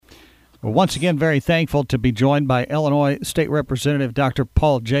We're once again very thankful to be joined by Illinois State Representative Dr.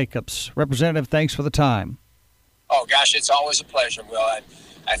 Paul Jacobs. Representative, thanks for the time. Oh, gosh, it's always a pleasure, Will.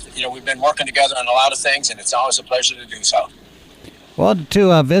 We've been working together on a lot of things, and it's always a pleasure to do so. Well,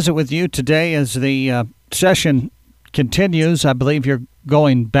 to visit with you today as the session continues, I believe you're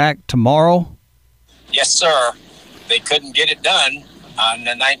going back tomorrow. Yes, sir. They couldn't get it done on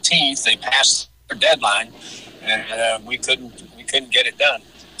the 19th. They passed their deadline, and we couldn't get it done.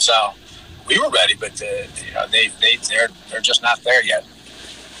 So we were ready, but they're just not there yet.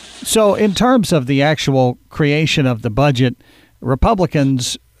 So in terms of the actual creation of the budget,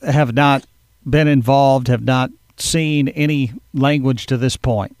 Republicans have not been involved, have not seen any language to this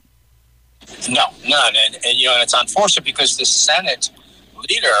point. No, none. And it's unfortunate because the Senate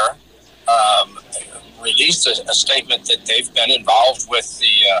leader released a statement that they've been involved with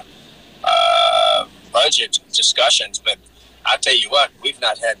the budget discussions. But I'll tell you what, we've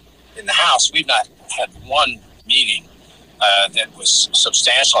not had one meeting that was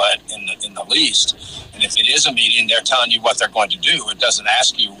substantial in the least. And if it is a meeting, they're telling you what they're going to do. It doesn't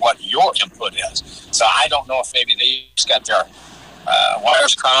ask you what your input is. So I don't know if maybe they just got their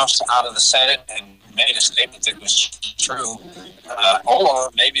wires crossed out of the Senate and made a statement that was true, or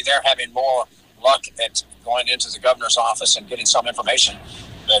maybe they're having more luck at going into the governor's office and getting some information.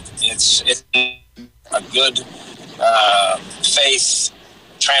 But it's a good faith,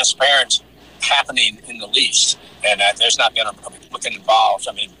 transparent happening in the least, and there's not been a Republican involved.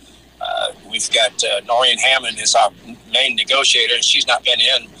 I mean, we've got Noreen Hammond is our main negotiator, and she's not been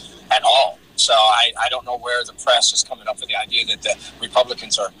in at all. So I don't know where the press is coming up with the idea that the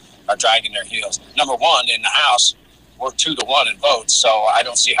Republicans are dragging their heels. Number one, in the House, we're 2-1 in votes, so I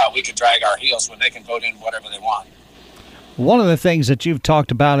don't see how we could drag our heels when they can vote in whatever they want. One of the things that you've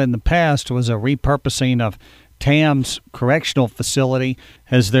talked about in the past was a repurposing of TAM's correctional facility.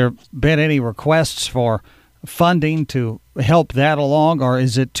 Has there been any requests for funding to help that along, or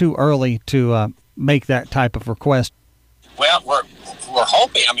is it too early to make that type of request? Well, we're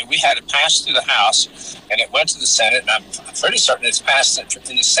hoping. I mean, we had it passed through the House, and it went to the Senate, and I'm pretty certain it's passed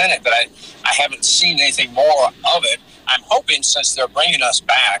in the Senate, but I haven't seen anything more of it. I'm hoping, since they're bringing us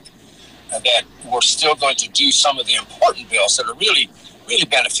back, that we're still going to do some of the important bills that are really, really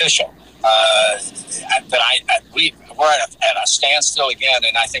beneficial. But we're at a standstill again,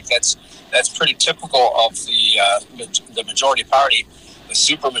 and I think that's pretty typical of the majority party, the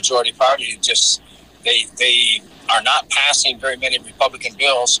super majority party. Just they are not passing very many Republican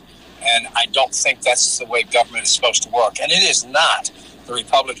bills, and I don't think that's the way government is supposed to work. And it is not the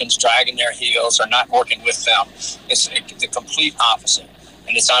Republicans dragging their heels or not working with them. It's the complete opposite.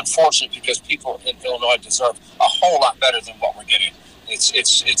 And it's unfortunate because people in Illinois deserve a whole lot better than what we're getting.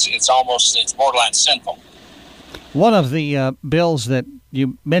 It's borderline sinful. One of the bills that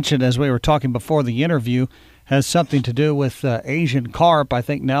you mentioned as we were talking before the interview has something to do with Asian carp, I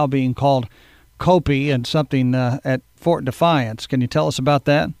think now being called Kopi, and something at Fort Defiance. Can you tell us about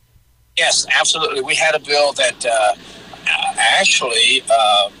that? Yes, absolutely. We had a bill that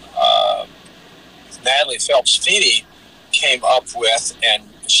Natalie Phelps-Feeney came up with, and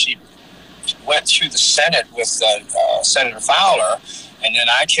she went through the Senate with Senator Fowler, and then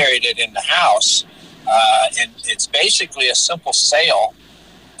I carried it in the House. And it's basically a simple sale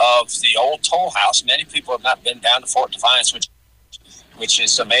of the old toll house. Many people have not been down to Fort Defiance, which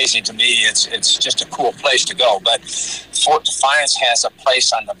is amazing to me. It's just a cool place to go. But Fort Defiance has a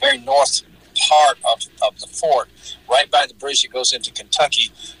place on the very north part of the fort, right by the bridge that goes into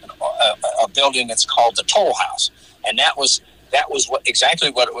Kentucky, a building that's called the Toll House. And that was exactly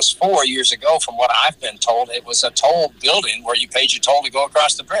what it was for years ago. From what I've been told, it was a toll building where you paid your toll to go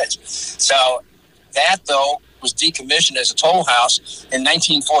across the bridge. So that, though, was decommissioned as a toll house in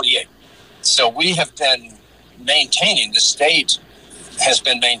 1948. So we have been maintaining, the state has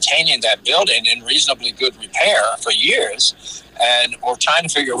been maintaining that building in reasonably good repair for years, and we're trying to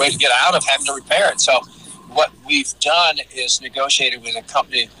figure a way to get out of having to repair it. So what we've done is negotiated with a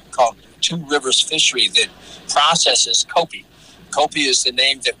company called Two Rivers Fishery that processes Kopi. Kopi is the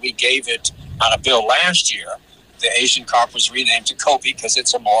name that we gave it on a bill last year. The Asian carp was renamed to Kopi because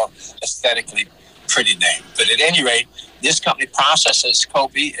it's a more aesthetically pretty name. But at any rate, this company processes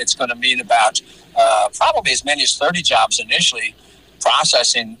Kopi. It's going to mean about probably as many as 30 jobs initially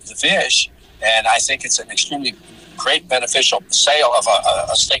processing the fish, and I think it's an extremely great beneficial sale of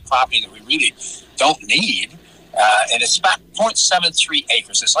a state property that we really don't need. And it's about 0.73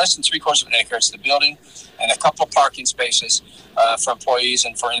 acres. It's less than 3/4 of an acre. It's the building and a couple of parking spaces for employees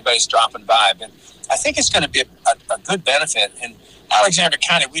and for anybody who's dropping by. But I think it's going to be a good benefit. In Alexander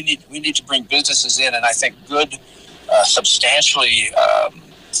County, we need to bring businesses in, and I think good, substantially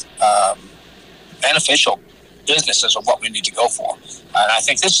beneficial businesses are what we need to go for. And I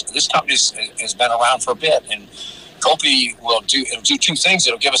think this company has been around for a bit, and Kopi will do two things.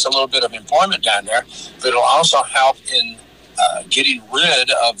 It'll give us a little bit of employment down there, but it'll also help in getting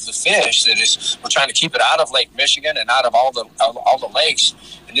rid of the fish that is. We're trying to keep it out of Lake Michigan and out of all the lakes.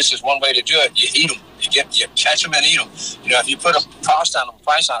 And this is one way to do it. You eat them. You catch them and eat them. If you put a cost on them,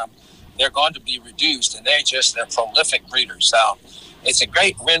 price on them, they're going to be reduced, and they're prolific breeders. So it's a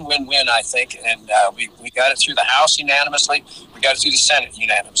great win-win-win, I think. And we got it through the House unanimously. We got it through the Senate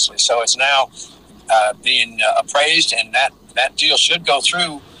unanimously. So it's now being appraised, and that deal should go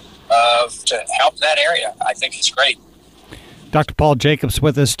through to help that area. I think it's great. Dr. Paul Jacobs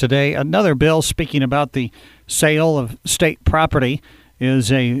with us today. Another bill, speaking about the sale of state property,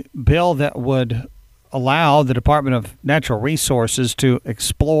 is a bill that would allow the Department of Natural Resources to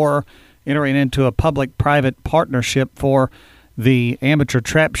explore entering into a public-private partnership for the amateur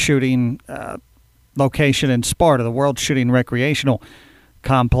trap shooting location in Sparta, the World Shooting Recreational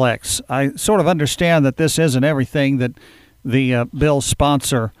Complex. I sort of understand that this isn't everything that the bill's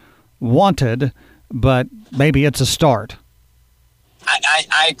sponsor wanted, but maybe it's a start.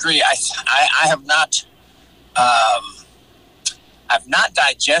 I agree. I have not I've not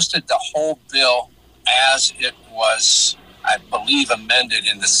digested the whole bill as it was, I believe, amended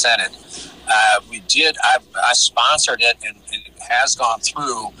in the Senate. I sponsored it, and it has gone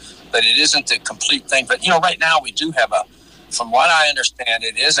through, but it isn't the complete thing. But right now we do have from what I understand,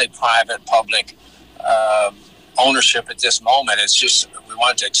 it is a private-public ownership at this moment. It's just we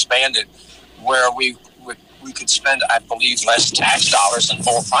want to expand it where we could spend, I believe, less tax dollars than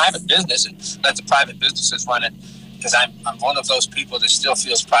full private business, and let the private businesses run it. Because I'm one of those people that still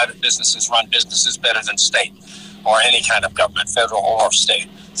feels private businesses run businesses better than state or any kind of government, federal or state.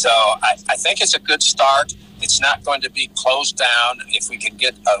 So I think it's a good start. It's not going to be closed down if we can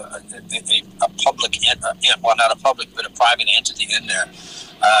get a public, well, not a public, but a private entity in there.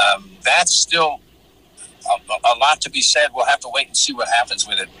 That's still a lot to be said. We'll have to wait and see what happens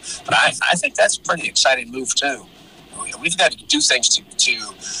with it. But I think that's a pretty exciting move, too. We've got to do things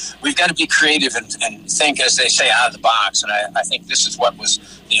we've got to be creative and think, as they say, out of the box. And I think this is what was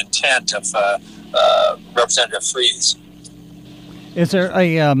the intent of Representative Freeze. Is there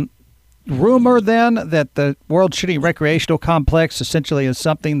a rumor then that the World Shooting Recreational Complex essentially is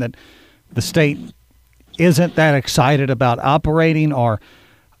something that the state isn't that excited about operating, or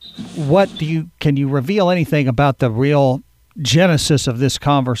can you reveal anything about the real genesis of this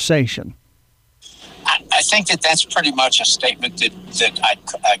conversation? I think that's pretty much a statement that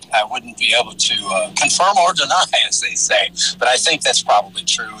I wouldn't be able to confirm or deny, as they say. But I think that's probably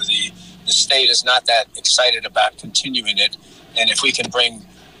true. The state is not that excited about continuing it. And if we can bring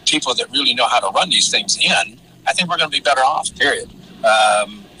people that really know how to run these things in, I think we're going to be better off, period.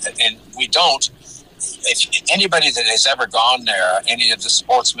 And we don't. If anybody that has ever gone there, any of the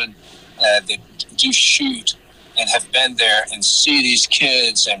sportsmen that do shoot and have been there and see these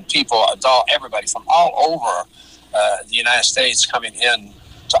kids and people, everybody from all over the United States coming in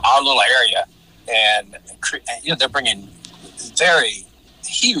to our little area, and they're bringing very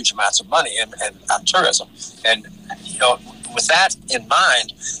huge amounts of money on tourism. And with that in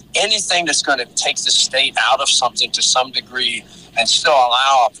mind, anything that's going to take the state out of something to some degree and still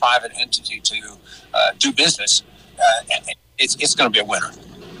allow a private entity to do business, it's going to be a winner.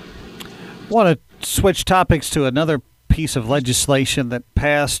 I want to switch topics to another piece of legislation that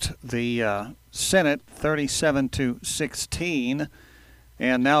passed the Senate 37-16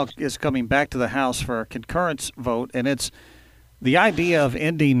 and now is coming back to the House for a concurrence vote, and it's the idea of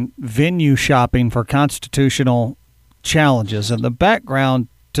ending venue shopping for constitutional challenges. And the background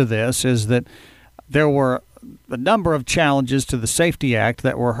to this is that there were a number of challenges to the Safety Act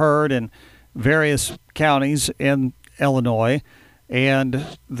that were heard in various counties in Illinois,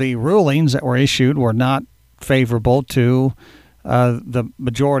 and the rulings that were issued were not favorable to the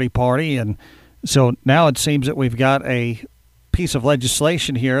majority party. And so now it seems that we've got a piece of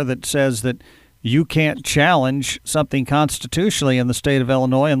legislation here that says that you can't challenge something constitutionally in the state of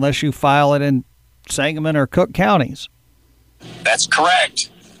Illinois unless you file it in Sangamon or Cook counties. That's correct.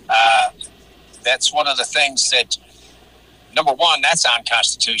 That's one of the things that, number one, that's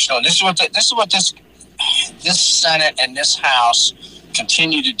unconstitutional. And this is what this Senate and this House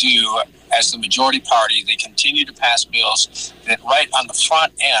continue to do as the majority party. They continue to pass bills that right on the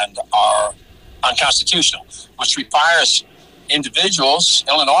front end are unconstitutional, which requires individuals,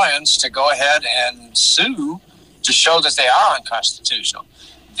 Illinoisans, to go ahead and sue to show that they are unconstitutional.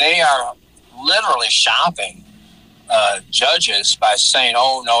 They are literally shopping judges by saying,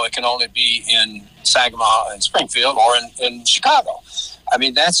 oh, no, it can only be in Saginaw and Springfield or in Chicago. I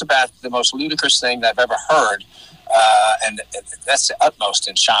mean, that's about the most ludicrous thing that I've ever heard, and that's the utmost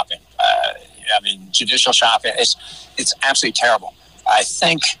in shopping. I mean, judicial shopping, it's absolutely terrible. I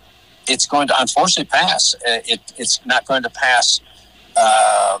think it's going to unfortunately pass. It's not going to pass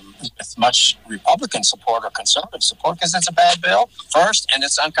with much Republican support or conservative support because it's a bad bill, first, and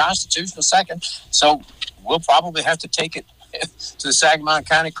it's unconstitutional, second. So we'll probably have to take it to the Sangamon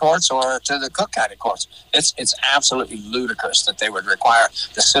County courts or to the Cook County courts. It's absolutely ludicrous that they would require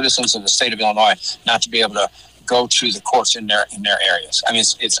the citizens of the state of Illinois not to be able to go to the courts in their areas. I mean,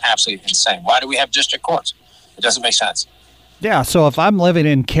 it's absolutely insane. Why do we have district courts? It doesn't make sense. Yeah, so if I'm living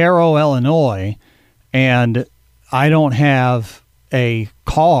in Cairo, Illinois, and I don't have a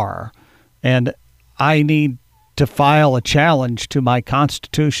car and I need to file a challenge to my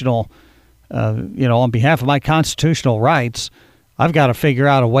constitutional, on behalf of my constitutional rights, I've got to figure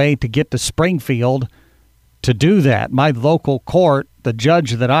out a way to get to Springfield to do that. My local court, the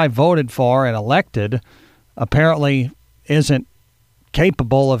judge that I voted for and elected, apparently isn't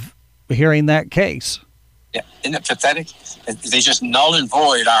capable of hearing that case. Yeah, isn't it pathetic? They just null and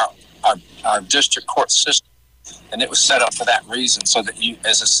void our district court system, and it was set up for that reason, so that you,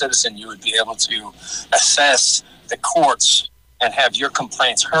 as a citizen, you would be able to assess the courts and have your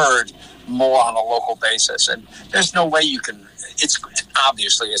complaints heard more on a local basis. And there's no way you can. It's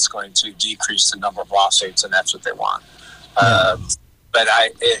going to decrease the number of lawsuits, and that's what they want. But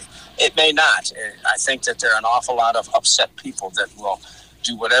it may not. I think that there are an awful lot of upset people that will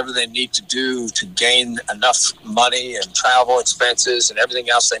do whatever they need to do to gain enough money and travel expenses and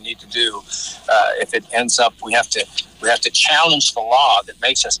everything else they need to do. If it ends up, we have to challenge the law that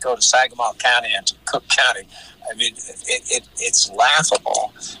makes us go to Sangamon County and to Cook County. I mean, it's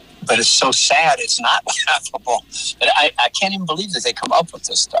laughable, but it's so sad it's not laughable. I can't even believe that they come up with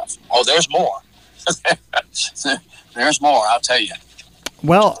this stuff. Oh, there's more. There's more, I'll tell you.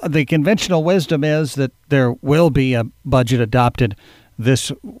 Well, the conventional wisdom is that there will be a budget adopted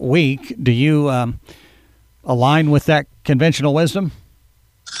this week. Do you align with that conventional wisdom?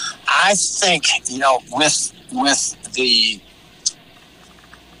 I think, with the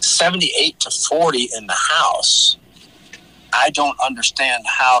 78 to 40 in the House, I don't understand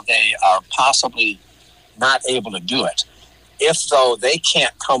how they are possibly not able to do it. If, though, they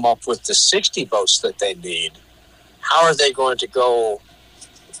can't come up with the 60 votes that they need, how are they going to go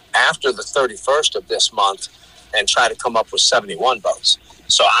after the 31st of this month and try to come up with 71 votes?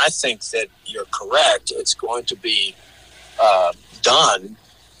 So I think that you're correct. It's going to be done,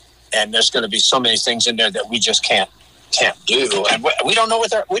 and there's going to be so many things in there that we just can't do, and we don't know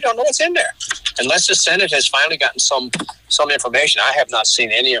what's in there unless the Senate has finally gotten some information. I have not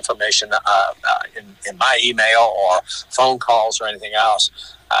seen any information in my email or phone calls or anything else.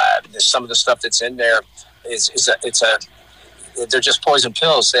 Some of the stuff that's in there they're just poison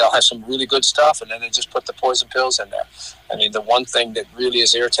pills. They'll have some really good stuff, and then they just put the poison pills in there. I mean, the one thing that really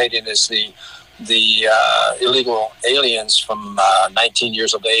is irritating is the illegal aliens from 19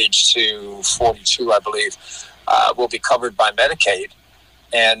 years of age to 42, I believe, will be covered by Medicaid,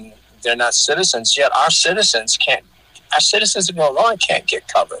 and they're not citizens yet. Our citizens in Illinois can't get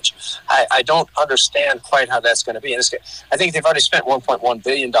coverage. I don't understand quite how that's going to be. And I think they've already spent $1.1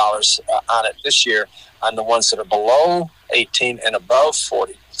 billion on it this year on the ones that are below 18 and above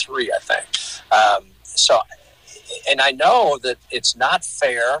 43, I think. And I know that it's not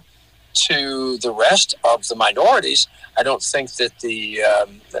fair to the rest of the minorities. I don't think that the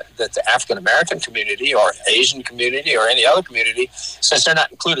African American community or Asian community or any other community, since they're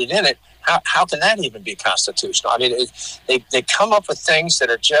not included in it, how can that even be constitutional? I mean, they come up with things that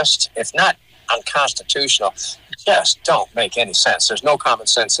are just, if not unconstitutional, just don't make any sense. There's no common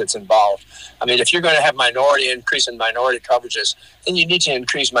sense that's involved. I mean, if you're going to have increase in minority coverages, then you need to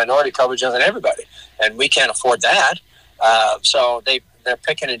increase minority coverage on everybody, and we can't afford that. So they're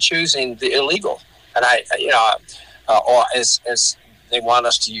picking and choosing the illegal, and or as they want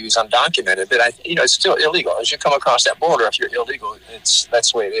us to use undocumented, but it's still illegal. As you come across that border, if you're illegal, that's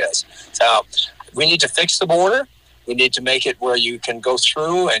the way it is. So we need to fix the border. We need to make it where you can go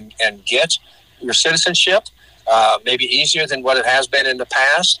through and get your citizenship, maybe easier than what it has been in the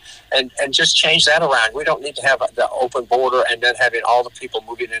past, and just change that around. We don't need to have the open border and then having all the people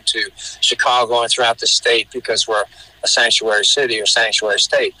moving into Chicago and throughout the state because we're a sanctuary city or sanctuary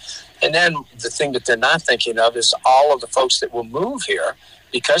state. And then the thing that they're not thinking of is all of the folks that will move here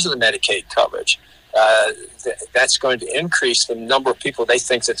because of the Medicaid coverage. That's going to increase the number of people they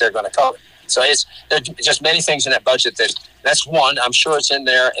think that they're going to cover. So there's just many things in that budget that's one. I'm sure it's in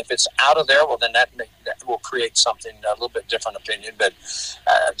there. If it's out of there, well, then that will create something a little bit different opinion. But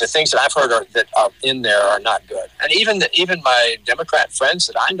the things that I've heard that are in there are not good. And even my Democrat friends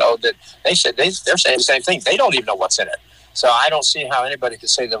that I know, that they said they're saying the same thing. They don't even know what's in it. So I don't see how anybody could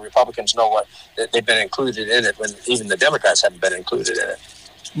say the Republicans know that they've been included in it when even the Democrats haven't been included in it.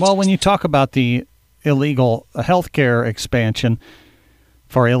 Well, when you talk about the illegal health care expansion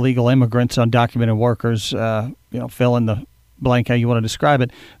for illegal immigrants, undocumented workers, fill in the blank how you want to describe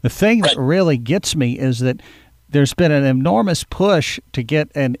it. The thing that really gets me is that there's been an enormous push to get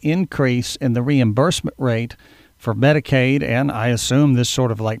an increase in the reimbursement rate for Medicaid, and I assume this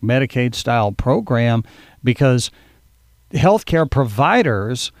sort of like Medicaid-style program, because healthcare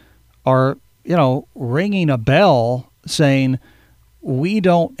providers are, ringing a bell saying, we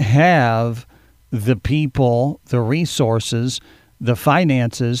don't have the people, the resources, the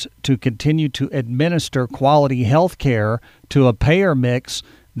finances to continue to administer quality health care to a payer mix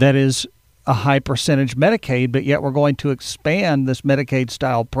that is a high percentage Medicaid, but yet we're going to expand this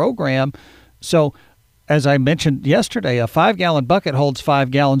Medicaid-style program. So, as I mentioned yesterday, a 5-gallon bucket holds 5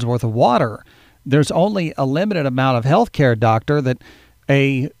 gallons worth of water. There's only a limited amount of health care, doctor, that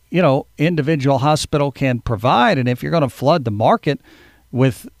a individual hospital can provide. And if you're going to flood the market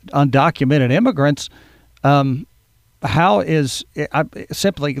with undocumented immigrants,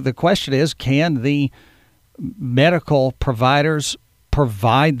 simply the question is, can the medical providers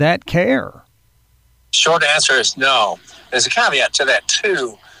provide that care? Short answer is no. There's a caveat to that,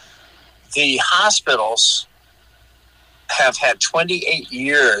 too. The hospitals have had 28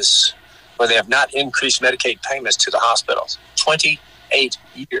 years where they have not increased Medicaid payments to the hospitals. 28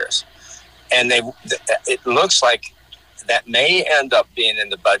 years. And it looks like that may end up being in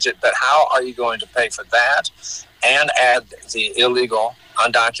the budget, but how are you going to pay for that and add the illegal,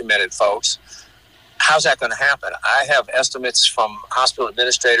 undocumented folks? How's that going to happen? I have estimates from hospital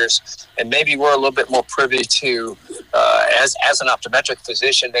administrators, and maybe we're a little bit more privy to, as an optometric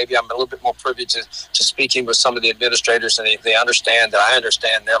physician, maybe I'm a little bit more privy to speaking with some of the administrators, and they understand that I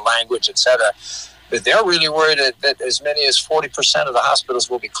understand their language, et cetera. But they're really worried that as many as 40% of the hospitals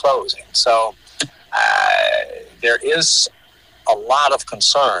will be closing. So there is a lot of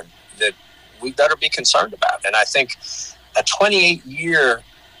concern that we better be concerned about. And I think a 28-year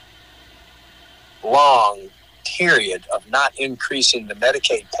long period of not increasing the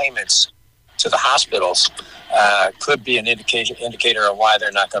Medicaid payments to the hospitals could be an indicator of why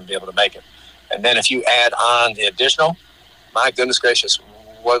they're not going to be able to make it. And then if you add on the additional, my goodness gracious,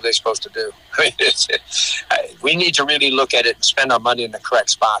 what are they supposed to do? I mean, we need to really look at it and spend our money in the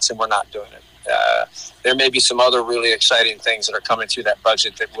correct spots, and we're not doing it. There may be some other really exciting things that are coming through that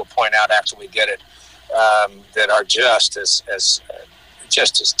budget that we'll point out after we get it, that are just as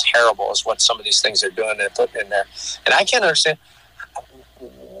terrible as what some of these things are doing and putting in there. And I can't understand,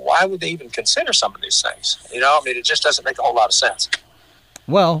 why would they even consider some of these things? It just doesn't make a whole lot of sense.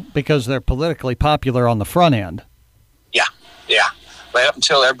 Well, because they're politically popular on the front end. Yeah. Right up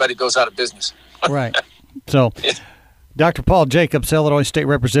until everybody goes out of business. Right. So, Dr. Paul Jacobs, Illinois State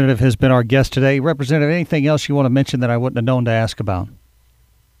Representative, has been our guest today. Representative, anything else you want to mention that I wouldn't have known to ask about?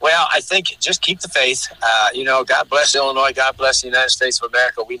 Well, I think just keep the faith. God bless Illinois. God bless the United States of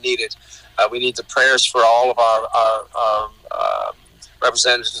America. We need it. We need the prayers for all of our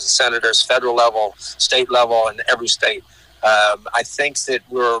representatives and senators, federal level, state level, and every state. I think that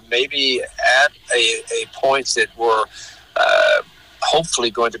we're maybe at a point that we're hopefully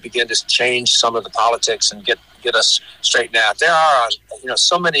going to begin to change some of the politics and get us straightened out. There are,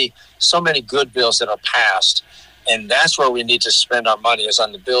 so many good bills that are passed. And that's where we need to spend our money, is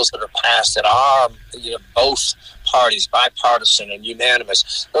on the bills that are passed that are, both parties, bipartisan and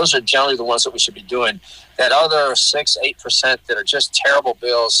unanimous. Those are generally the ones that we should be doing. That other 6-8% that are just terrible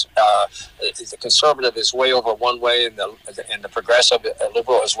bills, the conservative is way over one way, and the progressive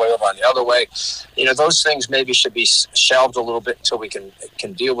liberal is way over on the other way. Those things maybe should be shelved a little bit until we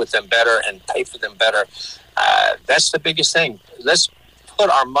can deal with them better and pay for them better. That's the biggest thing. Let's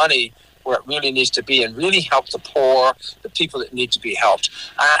put our money where it really needs to be and really help the poor, the people that need to be helped.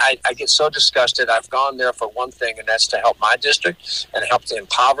 I get so disgusted. I've gone there for one thing, and that's to help my district and help the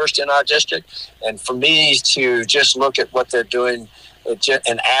impoverished in our district. And for me to just look at what they're doing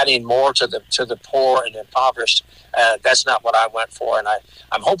and adding more to the poor and impoverished, that's not what I went for. And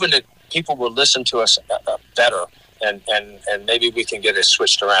I'm hoping that people will listen to us better. And maybe we can get it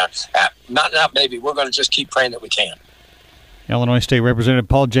switched around. Not maybe. We're going to just keep praying that we can. Illinois State Representative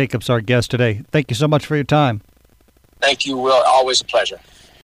Paul Jacobs, our guest today. Thank you so much for your time. Thank you, Will. Always a pleasure.